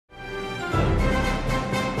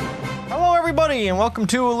everybody, and welcome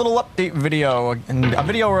to a little update video, and a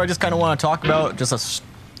video where I just kind of want to talk about just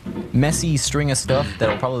a messy string of stuff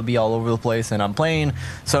that'll probably be all over the place, and I'm playing,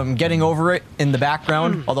 so I'm getting over it in the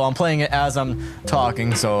background, although I'm playing it as I'm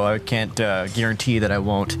talking, so I can't guarantee that I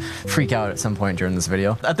won't freak out at some point during this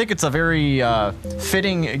video. I think it's a very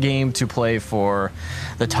fitting game to play for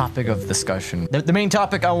the topic of discussion. The main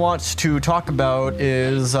topic I want to talk about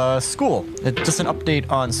is school. It's just an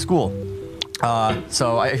update on school.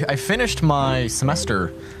 So I finished my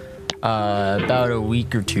semester about a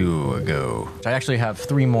week or two ago. I actually have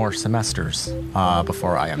 3 more semesters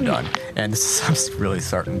before I am done. And I'm really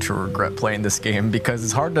starting to regret playing this game because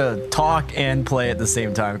it's hard to talk and play at the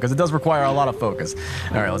same time because it does require a lot of focus.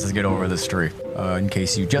 All right, let's just get over this tree. In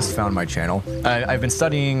case you just found my channel, I've been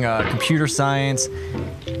studying computer science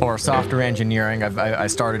or software engineering. I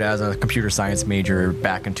started as a computer science major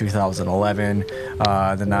back in 2011.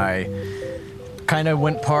 Then I kind of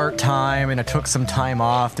went part-time and I took some time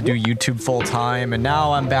off to do YouTube full-time, and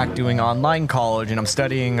now I'm back doing online college and I'm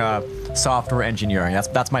studying software engineering.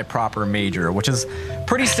 That's my proper major, which is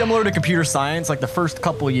pretty similar to computer science. Like the first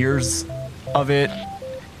couple years of it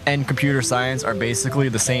and computer science are basically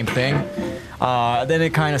the same thing. Then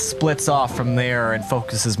it kind of splits off from there and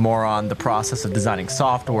focuses more on the process of designing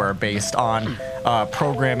software based on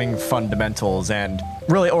programming fundamentals and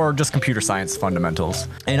really, or just computer science fundamentals.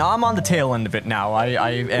 And I'm on the tail end of it now. I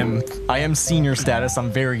am senior status.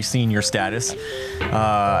 I'm very senior status.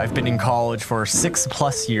 I've been in college for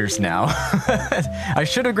 6+ years now. I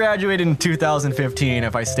should have graduated in 2015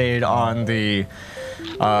 if I stayed on the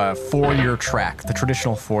 4-year track, the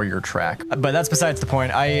traditional 4-year track. But that's besides the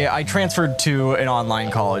point. I transferred to an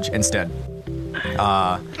online college instead.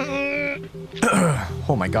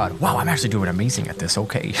 Oh my god. Wow, I'm actually doing amazing at this.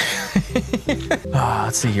 Okay.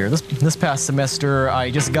 Let's see here. This past semester,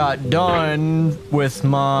 I just got done with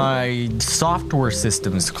my software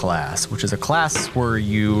systems class, which is a class where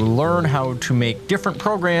you learn how to make different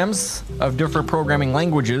programs of different programming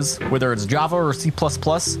languages, whether it's Java or C++.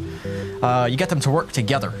 You get them to work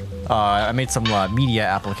together. I made some media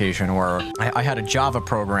application where I had a Java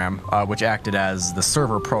program which acted as the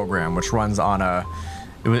server program, which runs on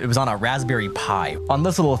it was on a Raspberry Pi. On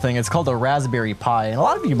this little thing, it's called a Raspberry Pi, and a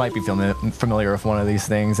lot of you might be familiar with one of these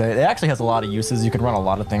things. It actually has a lot of uses. You can run a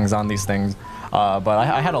lot of things on these things. But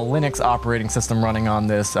I had a Linux operating system running on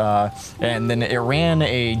this, and then it ran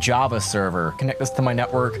a Java server. Connect this to my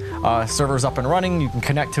network, server's up and running, you can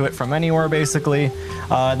connect to it from anywhere basically.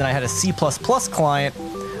 Then I had a C++ client,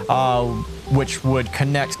 which would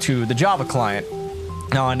connect to the Java client.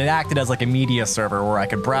 And it acted as like a media server where I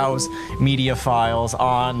could browse media files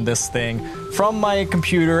on this thing from my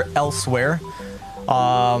computer elsewhere.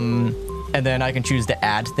 And then I can choose to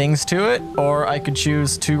add things to it, or I could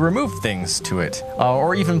choose to remove things to it,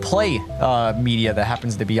 or even play media that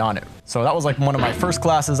happens to be on it. So that was like one of my first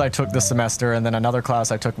classes I took this semester, and then another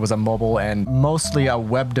class I took was a mobile and mostly a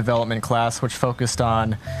web development class, which focused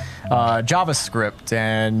on JavaScript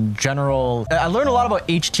and general. I learned a lot about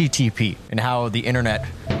HTTP and how the internet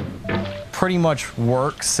pretty much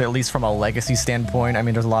works, at least from a legacy standpoint. I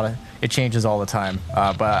mean, there's a lot of, it changes all the time,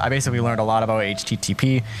 but I basically learned a lot about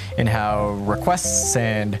HTTP and how requests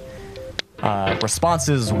and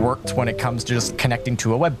responses worked when it comes to just connecting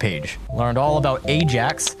to a web page. Learned all about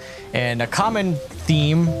AJAX, and a common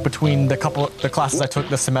theme between the classes I took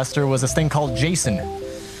this semester was this thing called JSON.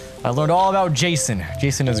 I learned all about JSON.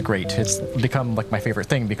 JSON is great. It's become like my favorite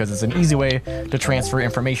thing because it's an easy way to transfer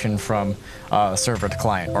information from server to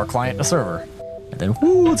client, or client to server. And then,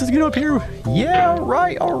 woo, let's just get up here. Yeah, all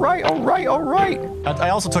right. I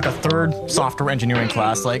also took a 3rd software engineering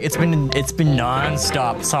class. Like it's been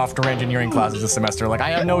non-stop software engineering classes this semester. Like I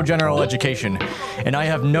have no general education, and I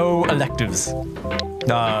have no electives.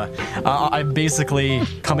 I'm basically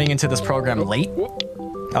coming into this program late.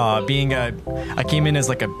 I came in as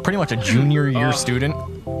like pretty much a junior year student,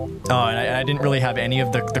 and I didn't really have any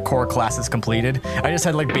of the core classes completed. I just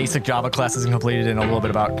had like basic Java classes completed and a little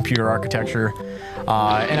bit about computer architecture,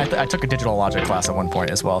 and I took a digital logic class at one point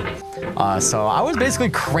as well. So I was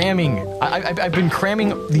basically cramming. I've been cramming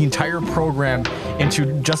the entire program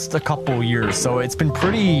into just a couple years, so it's been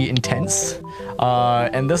pretty intense.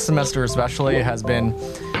 And this semester especially has been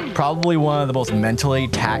probably one of the most mentally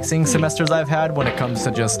taxing semesters I've had when it comes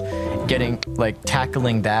to just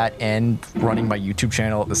tackling that and running my YouTube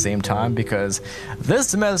channel at the same time, because this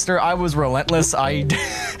semester I was relentless. I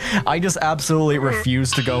just absolutely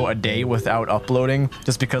refused to go a day without uploading,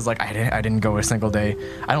 just because like I didn't go a single day.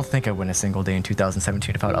 I don't think I went a single day in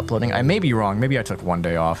 2017 without uploading. I may be wrong. Maybe I took one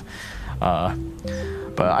day off.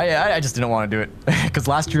 But I just didn't want to do it because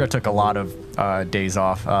last year I took a lot of days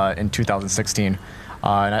off in 2016.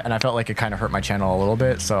 And I felt like it kind of hurt my channel a little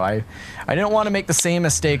bit. So I didn't want to make the same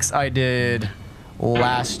mistakes I did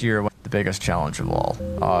last year. The biggest challenge of all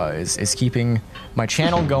is keeping my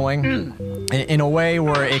channel going in a way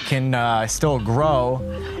where it can still grow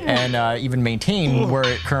and even maintain where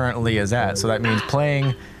it currently is at. So that means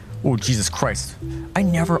playing. Oh, Jesus Christ. I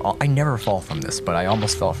never fall from this, but I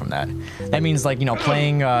almost fell from that. That means, like, you know,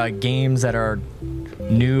 playing games that are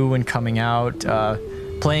new and coming out,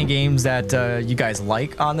 playing games that you guys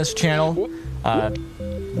like on this channel.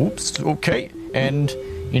 Oops, okay. And,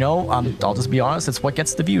 you know, I'll just be honest, it's what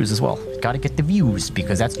gets the views as well. Gotta get the views,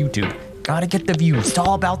 because that's YouTube. Gotta get the views. It's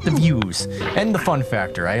all about the views and the fun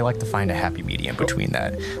factor. I like to find a happy medium between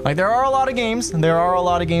that. Like, there are a lot of games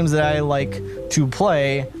that I like to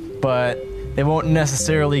play, but they won't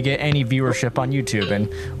necessarily get any viewership on YouTube. And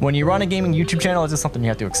when you run a gaming YouTube channel, it's just something you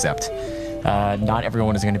have to accept. Not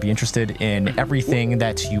everyone is going to be interested in everything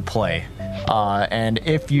that you play. And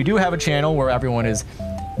if you do have a channel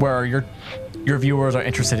where your viewers are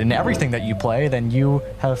interested in everything that you play, then you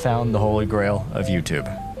have found the holy grail of YouTube.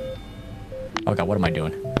 Oh God, what am I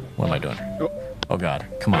doing? What am I doing? Oh God,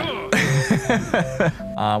 come on.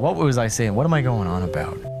 What was I saying? What am I going on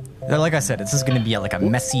about? Like I said, this is going to be like a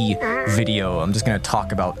messy video. I'm just going to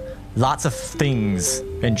talk about lots of things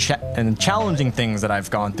and challenging things that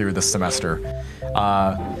I've gone through this semester.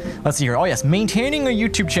 Let's see here. Oh yes, maintaining a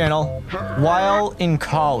YouTube channel while in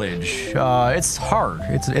college. It's hard.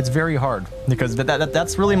 It's very hard because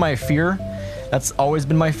that's really my fear. That's always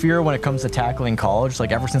been my fear when it comes to tackling college.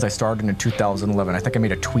 Like ever since I started in 2011, I think I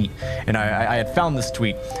made a tweet, and I had found this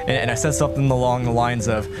tweet, and I said something along the lines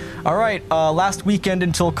of, all right, last weekend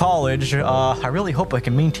until college, I really hope I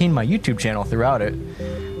can maintain my YouTube channel throughout it.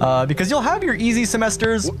 Because you'll have your easy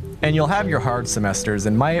semesters, and you'll have your hard semesters,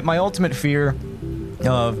 and my ultimate fear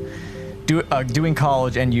of doing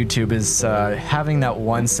college and YouTube is having that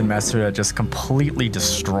one semester that just completely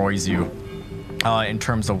destroys you. In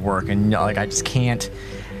terms of work, and like I just can't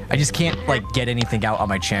like get anything out on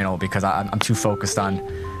my channel because I'm too focused on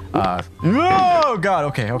oh God,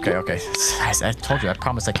 okay. I told you, I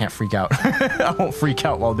promise I can't freak out. I won't freak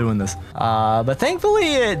out while doing this. But thankfully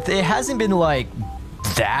it hasn't been like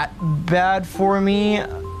that bad for me.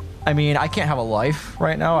 I mean, I can't have a life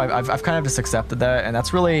right now. I've kind of just accepted that, and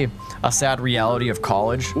that's really a sad reality of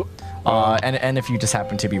college. And if you just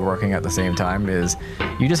happen to be working at the same time, is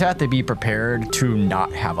you just have to be prepared to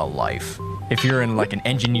not have a life. If you're in like an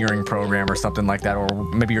engineering program or something like that, or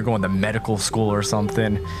maybe you're going to medical school or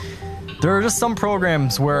something, there are just some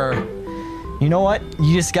programs where, you know what,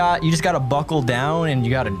 you just got to buckle down and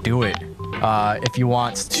you got to do it if you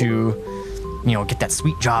want to, you know, get that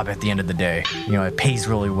sweet job at the end of the day. You know, it pays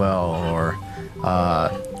really well,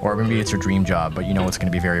 or maybe it's your dream job, but you know it's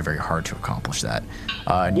going to be very, very hard to accomplish that.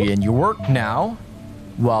 And you work now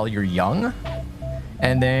while you're young,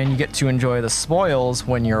 and then you get to enjoy the spoils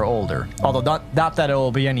when you're older. Although not that it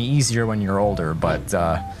will be any easier when you're older, but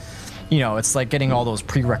you know, it's like getting all those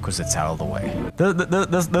prerequisites out of the way.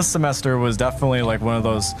 This semester was definitely like one of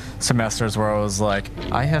those semesters where I was like,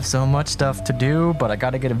 I have so much stuff to do, but I got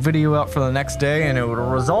to get a video out for the next day, and it would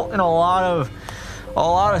result in a lot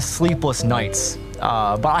of sleepless nights.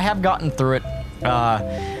 But I have gotten through it.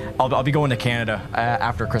 I'll be going to Canada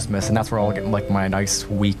after Christmas, and that's where I'll get like my nice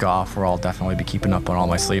week off, where I'll definitely be keeping up on all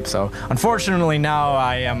my sleep. So unfortunately now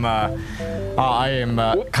I am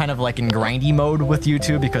kind of like in grindy mode with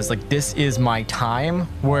YouTube, because like this is my time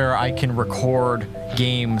where I can record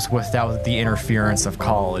games without the interference of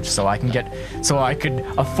college. So I could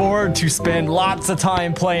afford to spend lots of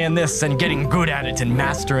time playing this and getting good at it and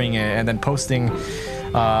mastering it, and then posting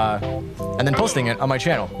it on my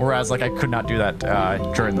channel, whereas like I could not do that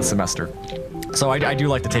during the semester. So I do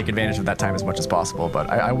like to take advantage of that time as much as possible, but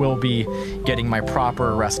I will be getting my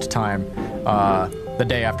proper rest time the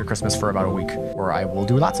day after Christmas for about a week, where I will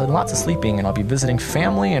do lots of sleeping, and I'll be visiting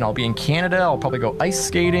family, and I'll be in Canada. I'll probably go ice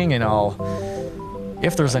skating, and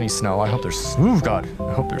if there's any snow, I hope there's, oh God,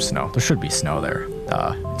 I hope there's snow. There should be snow there.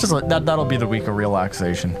 Just that'll be the week of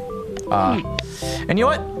relaxation. And you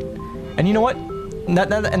know what? And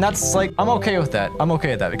that's like, I'm okay with that. I'm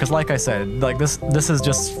okay with that, because like I said, like this is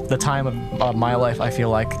just the time of my life. I feel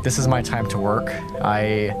like this is my time to work.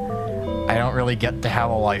 I don't really get to have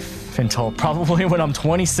a life until probably when I'm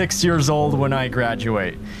 26 years old, when I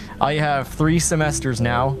graduate. I have 3 semesters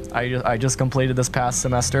now. I just completed this past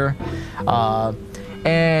semester,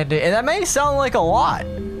 and that may sound like a lot,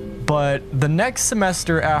 but the next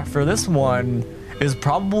semester after this one is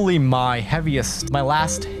probably my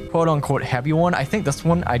last quote unquote heavy one. I think this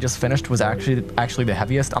one I just finished was actually the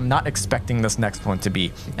heaviest. I'm not expecting this next one to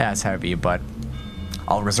be as heavy, but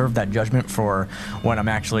I'll reserve that judgment for when I'm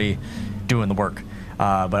actually doing the work.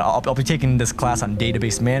 But I'll be taking this class on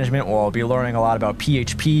database management, where I'll be learning a lot about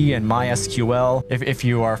PHP and MySQL, if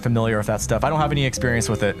you are familiar with that stuff. I don't have any experience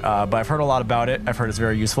with it, but I've heard a lot about it. I've heard it's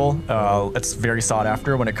very useful. It's very sought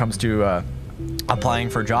after when it comes to applying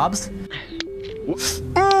for jobs.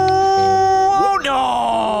 Oh,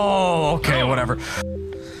 no! Okay, whatever.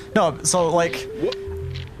 No, so, like,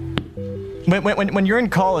 when you're in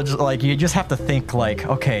college, like, you just have to think, like,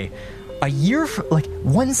 okay, a year, like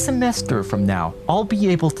 1 semester from now, I'll be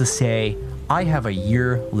able to say, I have a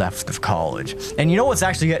year left of college. And you know what's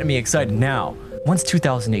actually getting me excited now? Once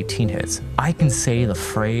 2018 hits, I can say the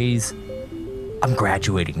phrase, I'm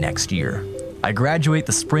graduating next year. I graduate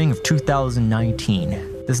the spring of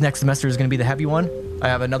 2019. This next semester is gonna be the heavy one. I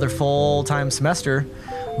have another full-time semester,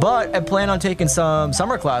 but I plan on taking some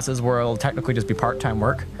summer classes where it'll technically just be part-time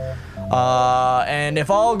work. And if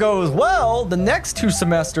all goes well, the next 2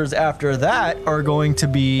 semesters after that are going to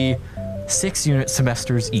be 6-unit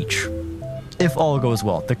semesters each. If all goes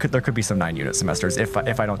well, there could be some 9-unit semesters if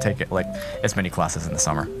I don't take it like as many classes in the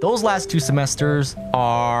summer. Those last 2 semesters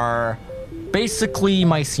are basically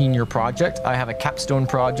my senior project. I have a capstone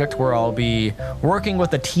project where I'll be working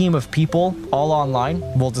with a team of people all online.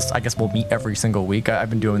 I guess we'll meet every single week. I've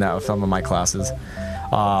been doing that with some of my classes.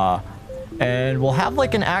 And we'll have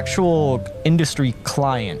like an actual industry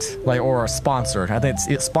client, like, or a sponsor. I think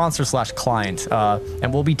it's sponsor / client.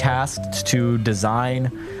 And we'll be tasked to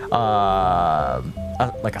design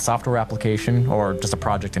like a software application or just a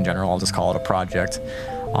project in general. I'll just call it a project.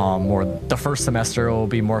 Or the first semester will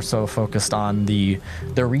be more so focused on the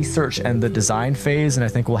research and the design phase, and I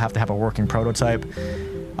think we'll have to have a working prototype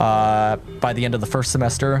by the end of the first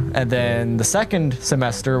semester. And then the second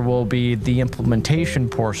semester will be the implementation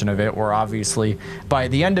portion of it, where obviously by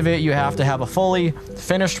the end of it you have to have a fully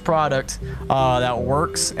finished product that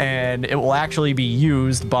works, and it will actually be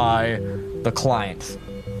used by the client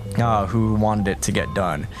who wanted it to get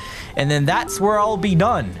done. And then that's where I'll be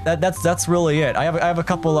done. That's really it. I have a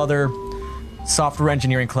couple other software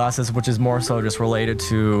engineering classes, which is more so just related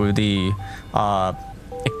to the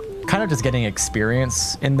kind of just getting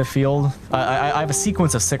experience in the field. I have a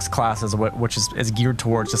sequence of 6 classes, which is geared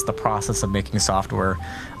towards just the process of making software.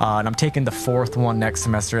 And I'm taking the 4th one next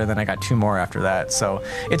semester, and then I got 2 more after that. So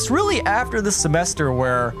it's really after this semester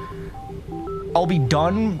where I'll be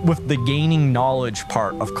done with the gaining knowledge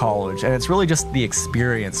part of college, and it's really just the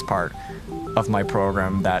experience part of my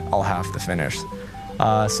program that I'll have to finish.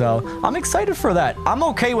 So I'm excited for that. I'm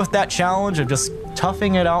okay with that challenge of just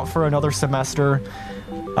toughing it out for another semester.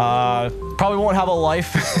 Probably won't have a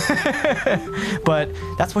life, but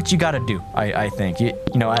that's what you gotta do, I think. You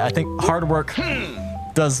know, I think hard work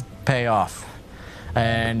does pay off.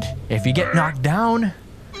 And if you get knocked down,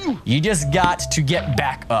 you just got to get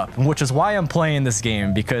back up, which is why I'm playing this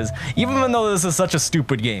game, because even though this is such a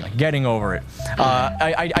stupid game, getting over it.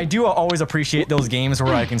 I do always appreciate those games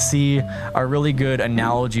where I can see a really good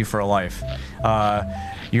analogy for life.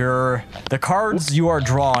 The cards you are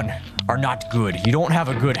drawn are not good. You don't have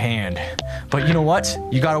a good hand. But you know what?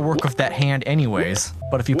 You gotta work with that hand anyways.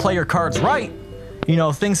 But if you play your cards right, you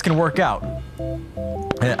know, things can work out.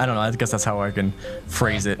 I don't know, I guess that's how I can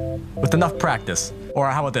phrase it. With enough practice. Or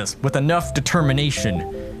how about this? With enough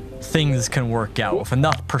determination, things can work out. With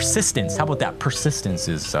enough persistence. How about that? Persistence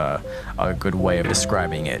is a good way of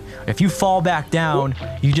describing it. If you fall back down,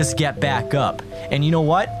 you just get back up. And you know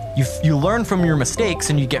what? You learn from your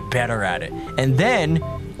mistakes and you get better at it. And then,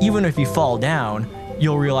 even if you fall down,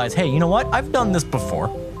 you'll realize, hey, you know what? I've done this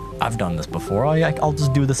before. I've done this before. I'll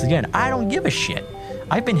just do this again. I don't give a shit.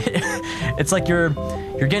 I've been hit. It's like you're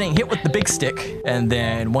getting hit with the big stick, and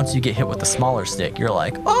then once you get hit with the smaller stick, you're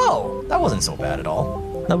like, oh, that wasn't so bad at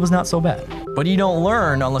all. That was not so bad. But you don't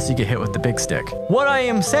learn unless you get hit with the big stick. What I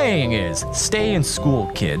am saying is, stay in school,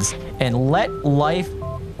 kids, and let life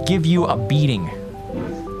give you a beating.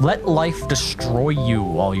 Let life destroy you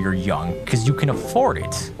while you're young, because you can afford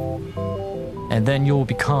it. And then you'll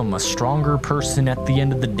become a stronger person at the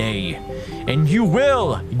end of the day. And you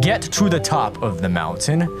will get to the top of the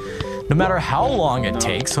mountain. No matter how long it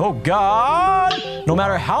takes, oh God! No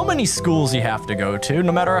matter how many schools you have to go to,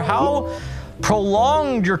 no matter how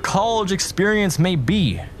prolonged your college experience may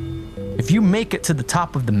be, if you make it to the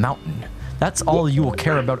top of the mountain, That's all you will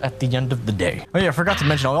care about at the end of the day. Oh yeah, I forgot to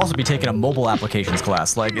mention, I'll also be taking a mobile applications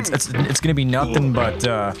class. Like, it's gonna be nothing but,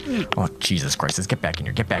 oh, Jesus Christ, let's get back in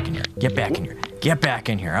here, get back in here, get back in here, get back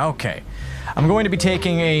in here, okay. I'm going to be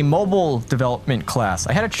taking a mobile development class.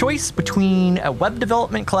 I had a choice between a web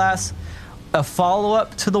development class, a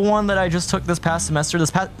follow-up to the one that I just took this past semester.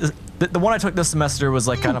 The one I took this semester was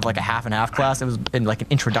like kind of like a half and half class. It was in like an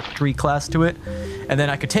introductory class to it. And then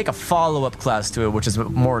I could take a follow-up class to it, which is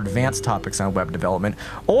more advanced topics on web development.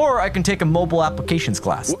 Or I can take a mobile applications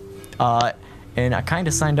class. And I kind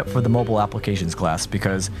of signed up for the mobile applications class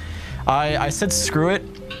because I said screw it.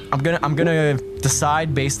 I'm gonna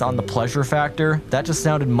decide based on the pleasure factor. That just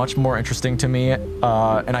sounded much more interesting to me, and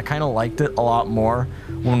I kind of liked it a lot more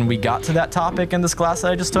when we got to that topic in this class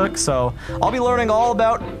that I just took. So I'll be learning all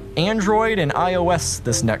about Android and iOS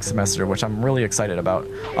this next semester, which I'm really excited about,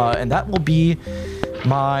 and that will be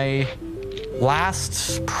my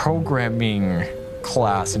last programming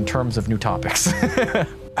class in terms of new topics.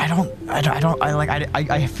 I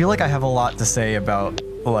feel like I have a lot to say about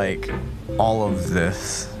like all of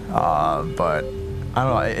this, but I don't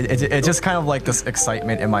know, it's just kind of like this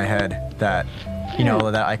excitement in my head that, you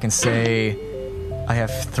know, that I can say I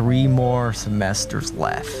have 3 more semesters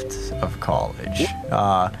left of college,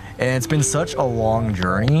 and it's been such a long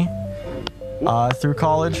journey through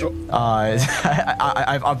college.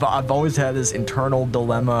 I've always had this internal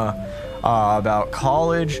dilemma about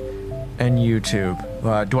college and YouTube.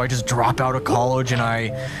 Do I just drop out of college and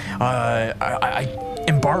I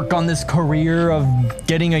embark on this career of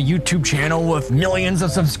getting a YouTube channel with millions of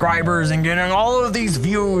subscribers and getting all of these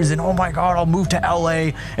views, and oh my god, I'll move to LA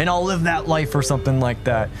and I'll live that life or something like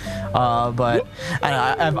that? But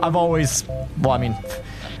I've always, well, I mean,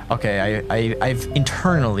 okay, I've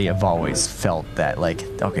internally have always felt that, like,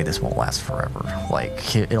 okay, this won't last forever.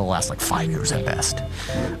 Like, it'll last like 5 years at best.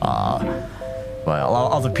 But a lot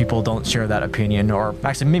of other people don't share that opinion, or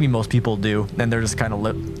actually maybe most people do, and they're just kind of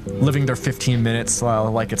living their 15 minutes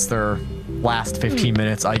like it's their last 15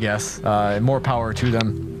 minutes, I guess. More power to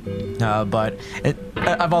them. But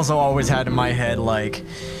I've also always had in my head, like,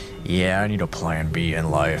 yeah, I need a plan B in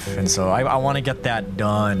life, and so I want to get that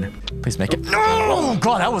done. Please make it. No!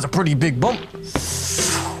 God, that was a pretty big bump.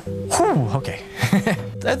 Whew, okay.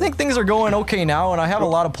 I think things are going okay now, and I have a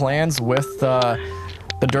lot of plans with the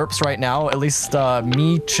derps right now. At least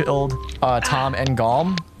me, Chilled, Tom, and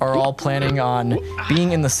Galm are all planning on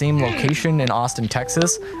being in the same location in Austin,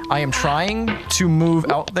 Texas. I am trying to move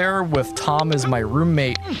out there with Tom as my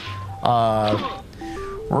roommate.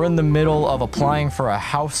 We're in the middle of applying for a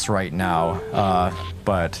house right now,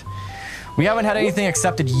 but we haven't had anything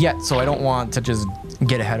accepted yet, so I don't want to just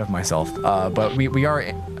get ahead of myself. But we are...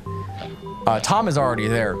 Tom is already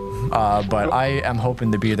there, but I am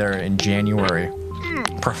hoping to be there in January.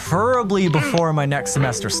 Preferably before my next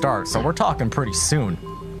semester starts, so we're talking pretty soon.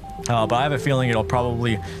 But I have a feeling it'll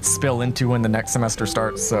probably spill into when the next semester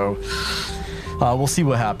starts, so we'll see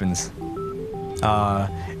what happens.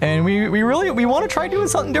 And we want to try doing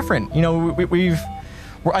something different. You know,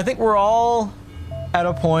 I think we're all at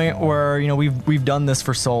a point where, you know, we've done this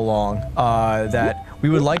for so long that we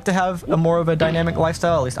would like to have a more of a dynamic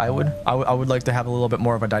lifestyle. At least I would like to have a little bit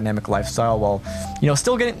more of a dynamic lifestyle while, you know,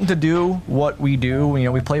 still getting to do what we do. You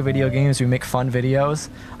know, we play video games, we make fun videos,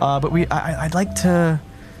 but I'd like to,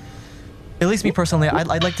 at least me personally,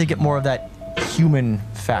 I'd like to get more of that human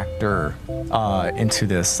factor into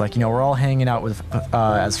this. Like, you know, we're all hanging out with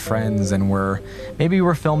as friends, and maybe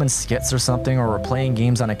we're filming skits or something, or we're playing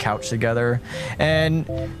games on a couch together, and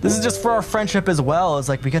this is just for our friendship as well. It's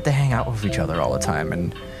like we get to hang out with each other all the time,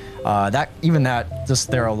 and that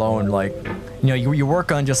just there alone, like, you know, you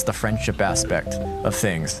work on just the friendship aspect of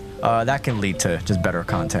things, that can lead to just better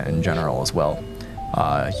content in general as well.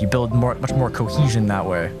 You build much more cohesion that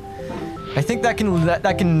way. I think that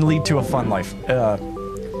can lead to a fun life.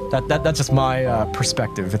 That's just my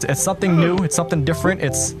perspective. It's something new. It's something different.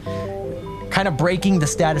 It's kind of breaking the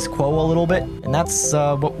status quo a little bit, and that's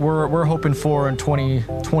what we're hoping for in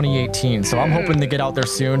 2018. So I'm hoping to get out there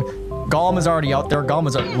soon. Gollum is already out there. Gollum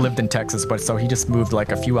has lived in Texas, but so he just moved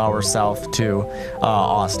like a few hours south to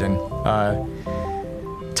Austin.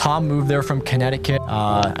 Tom moved there from Connecticut.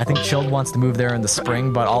 I think Chilled wants to move there in the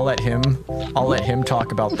spring, but I'll let him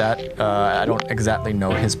talk about that. I don't exactly know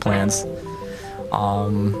his plans.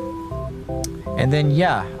 And then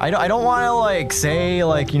yeah, I don't want to like say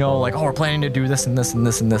like, you know, like, oh, we're planning to do this and this and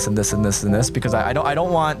this and this and this and this and this, because I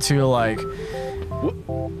don't want to, like,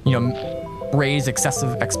 you know, raise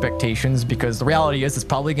excessive expectations, because the reality is it's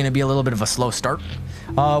probably going to be a little bit of a slow start.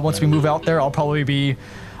 Once we move out there, I'll probably be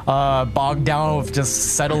bogged down with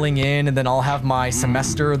just settling in, and then I'll have my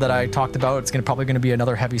semester that I talked about. It's probably gonna be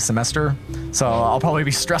another heavy semester, so I'll probably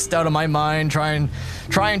be stressed out of my mind trying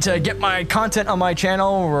to get my content on my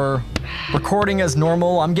channel. We're recording as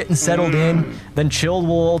normal. I'm getting settled in. Then Chilled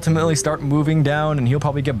will ultimately start moving down, and he'll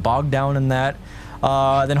probably get bogged down in that.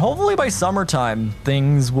 Then hopefully by summertime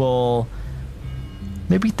things will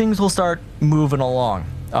start moving along.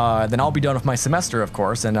 Then I'll be done with my semester, of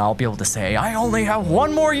course, and I'll be able to say, I only have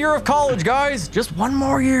one more year of college, guys! Just one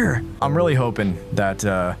more year! I'm really hoping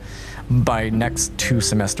that by next 2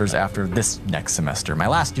 semesters after this next semester, my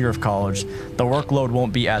last year of college, the workload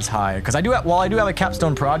won't be as high. Because while I do have a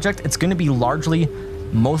capstone project, it's going to be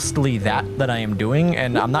mostly that I am doing,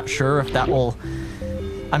 and I'm not sure if that will...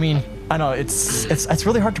 I mean, I know it's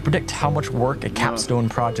really hard to predict how much work a capstone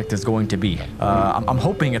project is going to be. I'm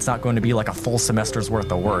hoping it's not going to be like a full semester's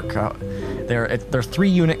worth of work. They're 3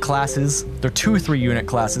 unit classes. They're 2 3-unit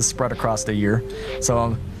classes spread across the year.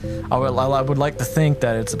 So I would like to think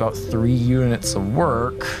that it's about 3 units of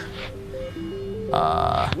work.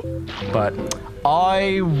 But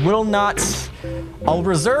I will not. I'll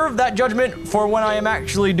reserve that judgment for when I am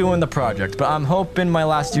actually doing the project. But I'm hoping my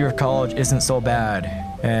last year of college isn't so bad,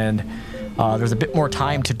 and there's a bit more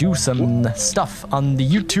time to do some stuff on the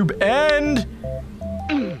YouTube end.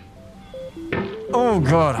 Oh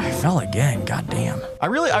god, I fell again. God damn. I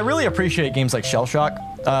really appreciate games like Shell Shock.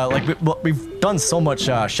 We've done so much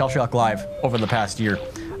Shell Shock Live over the past year.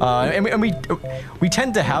 And we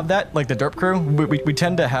tend to have that, like the Derp Crew, we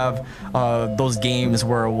tend to have those games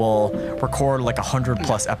where we'll record like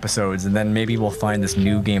 100+ episodes, and then maybe we'll find this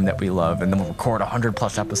new game that we love, and then we'll record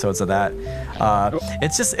 100+ episodes of that.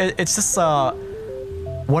 It's just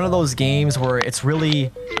one of those games where it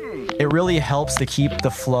really helps to keep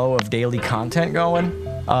the flow of daily content going.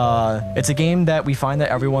 It's a game that we find that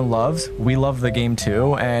everyone loves. We love the game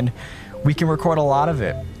too, and we can record a lot of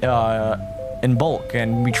it in bulk,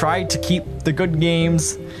 and we try to keep the good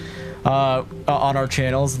games on our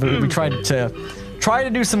channels. We try to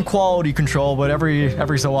do some quality control, but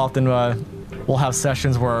every so often we'll have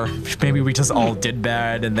sessions where maybe we just all did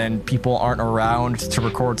bad, and then people aren't around to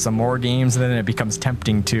record some more games, and then it becomes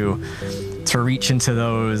tempting to reach into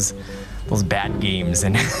those bad games,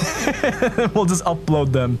 and we'll just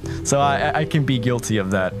upload them. So I can be guilty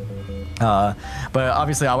of that. But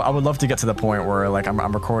obviously I would love to get to the point where like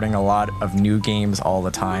I'm recording a lot of new games all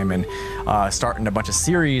the time, and starting a bunch of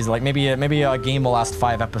series. Like maybe a game will last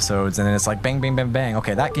 5 episodes, and then it's like bang bang bang bang,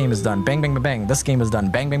 okay, that game is done, bang bang bang bang, this game is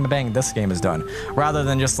done, bang bang bang bang, this game is done, rather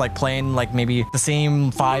than just like playing like maybe the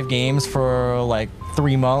same 5 games for like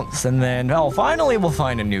 3 months, and then finally we'll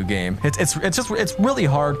find a new game. It's really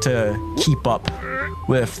hard to keep up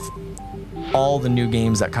with all the new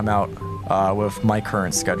games that come out with my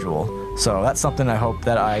current schedule. So that's something I hope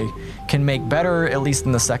that I can make better, at least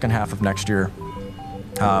in the second half of next year.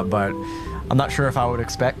 But I'm not sure if I would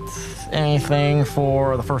expect anything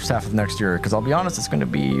for the first half of next year, because I'll be honest, it's going to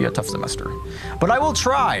be a tough semester. But I will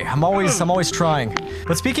try. I'm always trying.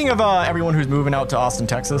 But speaking of everyone who's moving out to Austin,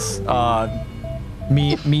 Texas,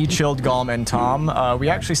 me, Chilled, Golem, and Tom, we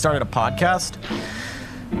actually started a podcast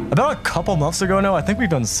about a couple months ago now. I think we've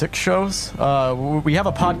done 6 shows. We have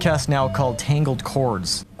a podcast now called Tangled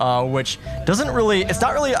Cords, which it's not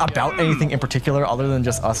really about anything in particular other than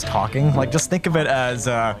just us talking. Like, just think of it as,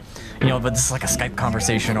 but this is like a Skype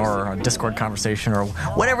conversation or a Discord conversation or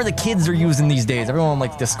whatever the kids are using these days. Everyone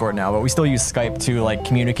likes Discord now, but we still use Skype to like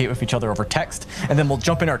communicate with each other over text, and then we'll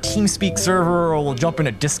jump in our TeamSpeak server, or we'll jump in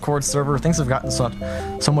a Discord server. Things have gotten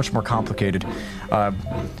so much more complicated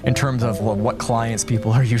in terms of what clients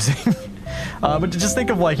people are using. But just think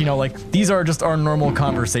of like these are just our normal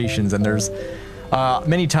conversations, and there's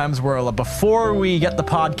many times where before we get the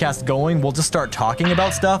podcast going, we'll just start talking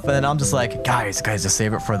about stuff, and then I'm just like, guys, just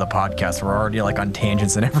save it for the podcast. We're already like on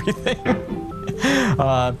tangents and everything.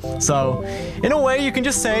 So in a way, you can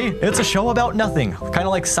just say it's a show about nothing, kind of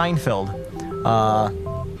like Seinfeld.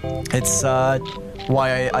 It's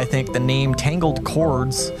why I think the name Tangled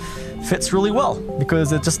Cords fits really well, because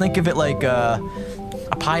just think of it like a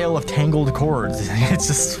pile of tangled cords. It's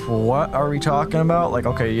just, what are we talking about? Like,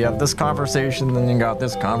 okay, you have this conversation, then you got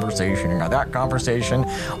this conversation, you got that conversation.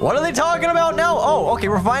 What are they talking about now? Oh, okay,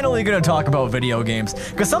 we're finally gonna talk about video games.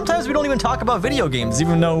 Because sometimes we don't even talk about video games,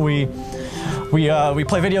 even though we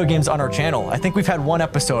play video games on our channel. I think we've had one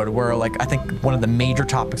episode where I think one of the major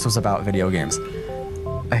topics was about video games.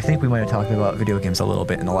 I think we might have talked about video games a little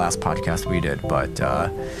bit in the last podcast we did, but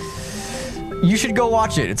you should go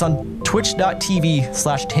watch it. It's on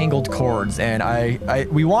twitch.tv/Tangled Cords, and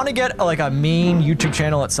we want to get like a main YouTube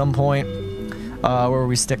channel at some point. where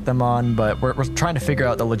we stick them on, but we're trying to figure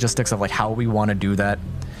out the logistics of like how we want to do that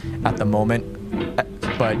at the moment.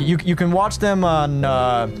 But you can watch them on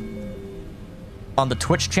the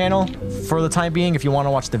Twitch channel for the time being if you want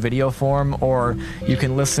to watch the video form, or you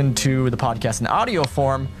can listen to the podcast in audio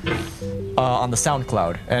form on the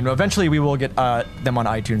SoundCloud, and eventually we will get them on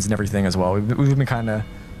iTunes and everything as well. We've been kind of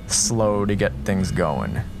slow to get things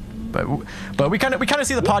going, but we kind of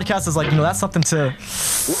see the podcast as like, you know, that's something to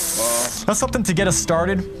get us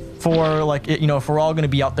started for, like, you know, if we're all going to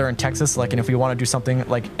be out there in Texas, like, and if we want to do something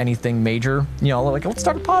like anything major, you know, like, let's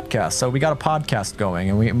start a podcast. So we got a podcast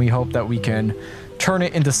going, and we hope that we can turn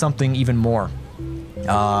it into something even more,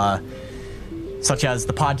 such as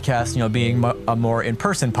the podcast, you know, being a more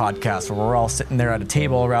in-person podcast where we're all sitting there at a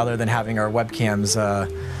table rather than having our webcams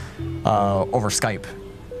over Skype.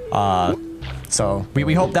 So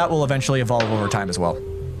we hope that will eventually evolve over time as well.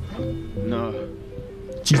 No.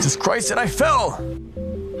 Jesus Christ, and I fell!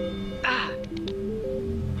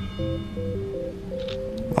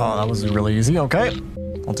 Oh, that was really easy. Okay.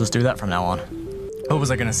 I'll just do that from now on. What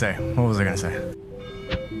was I gonna say?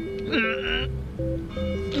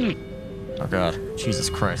 Oh God, Jesus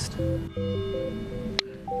Christ.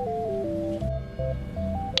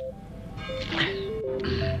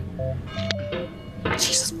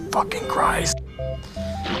 Jesus fucking Christ.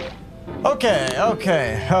 Okay.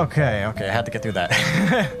 I had to get through that.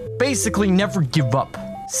 Basically, never give up.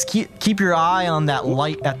 Keep your eye on that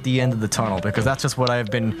light at the end of the tunnel, because that's just what I've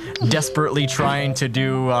been desperately trying to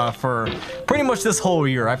do for pretty much this whole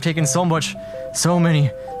year. I've taken so many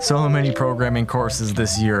programming courses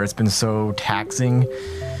this year. It's been so taxing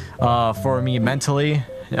for me mentally.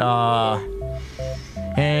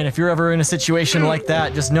 And if you're ever in a situation like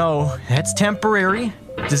that, just know it's temporary.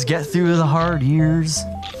 Just get through the hard years,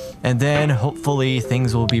 and then hopefully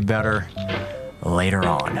things will be better later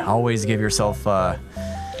on. Always give yourself,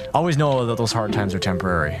 always know that those hard times are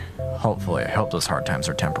temporary. Hopefully, I hope those hard times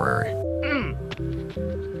are temporary.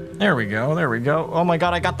 There we go. Oh my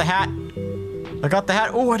God, I got the hat.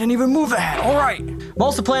 Oh, I didn't even move the hat. All right. I'm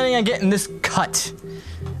also planning on getting this cut.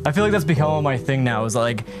 I feel like that's become my thing now, is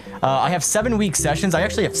like, I have 7-week sessions. I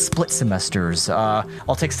actually have split semesters.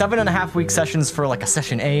 I'll take 7.5-week sessions for like a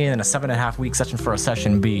session A, and then a 7.5-week session for a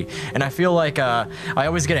session B. And I feel like I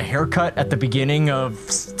always get a haircut at the beginning of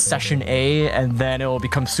session A, and then it will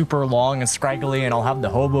become super long and scraggly, and I'll have the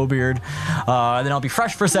hobo beard. And then I'll be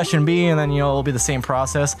fresh for session B, and then, you know, it'll be the same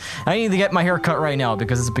process. I need to get my hair cut right now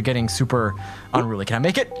because it's been getting super unruly. Can I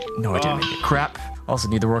make it? No, I didn't make it. Crap. Also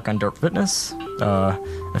need to work on dirt fitness.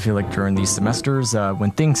 I feel like during these semesters,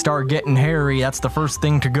 when things start getting hairy, that's the first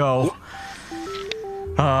thing to go.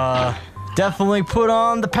 Definitely put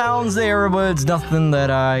on the pounds there, but it's nothing that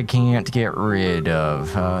I can't get rid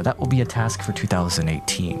of. That will be a task for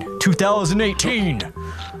 2018. 2018!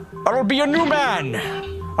 I will be a new man!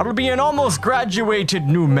 I will be an almost graduated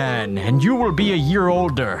new man, and you will be a year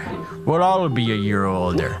older. Well, I'll be a year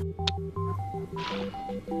older.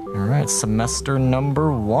 Alright, semester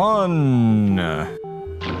number 1.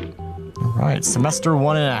 Alright, semester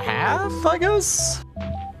 1.5, I guess?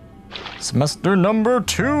 Semester number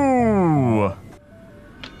 2.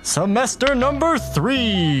 Semester number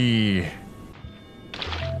 3.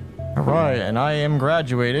 Alright, and I am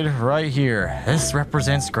graduated right here. This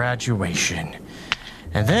represents graduation.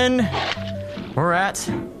 And then we're at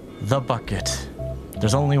the bucket.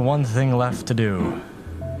 There's only one thing left to do.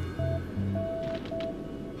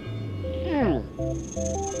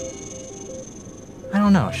 I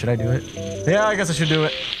don't know, should I do it? Yeah, I guess I should do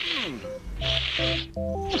it.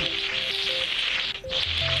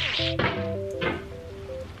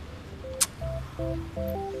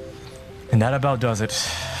 And that about does it.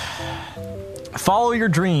 Follow your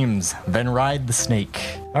dreams, then ride the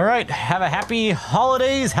snake. All right, have a happy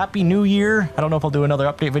holidays, happy new year. I don't know if I'll do another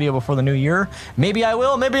update video before the new year. Maybe I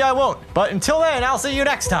will, maybe I won't. But until then, I'll see you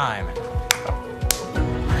next time.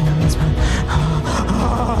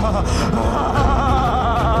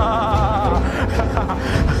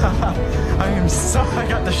 I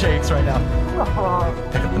got the shakes right now.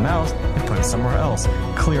 Pick up the mouse and put it somewhere else.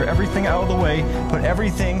 Clear everything out of the way, put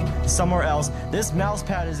everything somewhere else. This mouse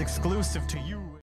pad is exclusive to you.